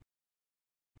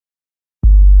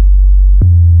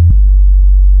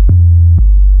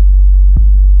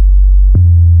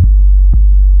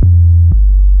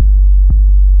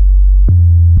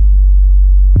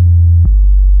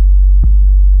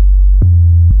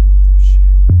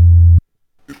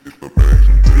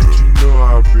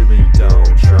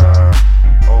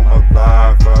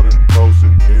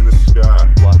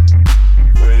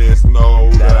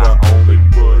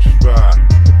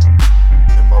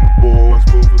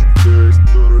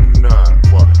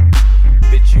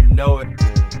know it,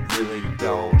 really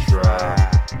don't try.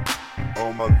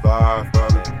 On my vibe,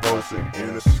 finally posted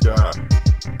in the sky.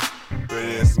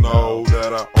 Fans know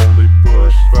that I only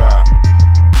push 5.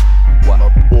 My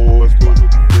boys moving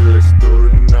fierce through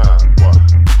the night.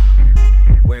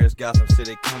 Where's Gotham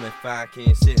City coming fine?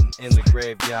 King sitting in the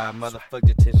graveyard. Motherfuck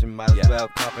detention, might as well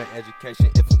cop an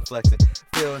education if I'm flexing.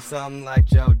 Feeling something like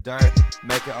Joe Dirt,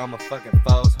 making all my fucking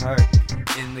foes hurt.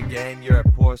 In the game, you're a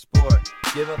poor sport.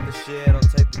 Give up the shit, I'll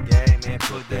take the game and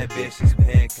put that bitch in some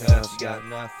handcuffs. You got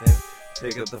nothing.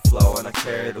 Pick up the flow and I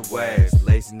carry the waves.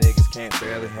 Lazy niggas can't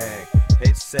barely hang.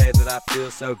 Hate to say that I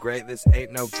feel so great, this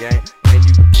ain't no game, and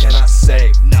you cannot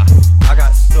save. Nah, I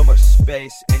got so much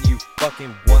space and you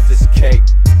fucking want this cake.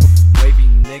 Wavy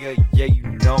nigga, yeah, you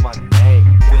know my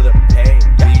name. Feel the pain,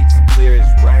 beats clear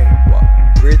as rain.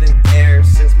 Breathing air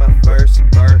since my first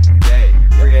birthday.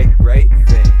 Create great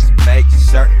things, make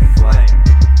certain flame.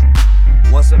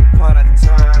 Once upon a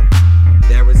time,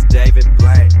 there was David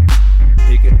Blaine.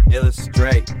 He could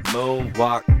illustrate,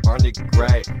 moonwalk on the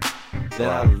grave. Then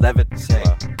I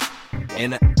levitate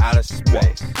in and outer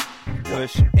space.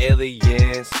 Push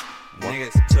aliens,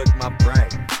 niggas took my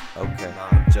brain. Okay,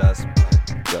 nah, just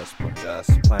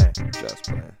playing.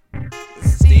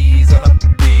 Steez on a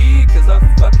beat, cause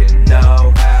I fucking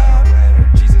know how.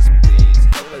 Jesus please,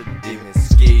 help a demon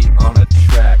ski on a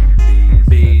track.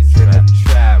 Bees in a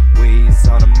trap, weeds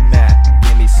on a mat.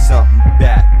 Give me something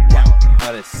back,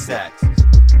 100 sacks.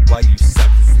 While you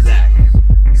suck his lack.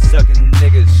 Sucking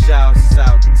niggas, shouts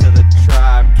out to the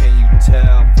tribe. Can you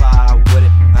tell? Fly with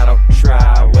it, I don't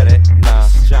try with it. Nah,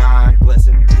 shine,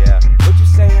 glisten, yeah. What you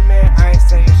saying, man? I ain't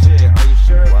saying shit. Are you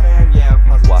sure, fam? Yeah,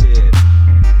 I'm positive.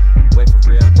 Wait for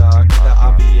real, dog. The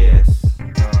obvious.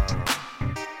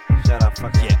 Shout out,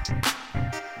 fuck yeah.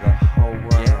 The whole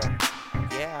world.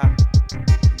 Yeah.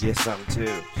 Get something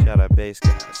too. Shout out, bass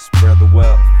guys. Spread the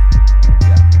wealth.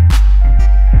 Yeah.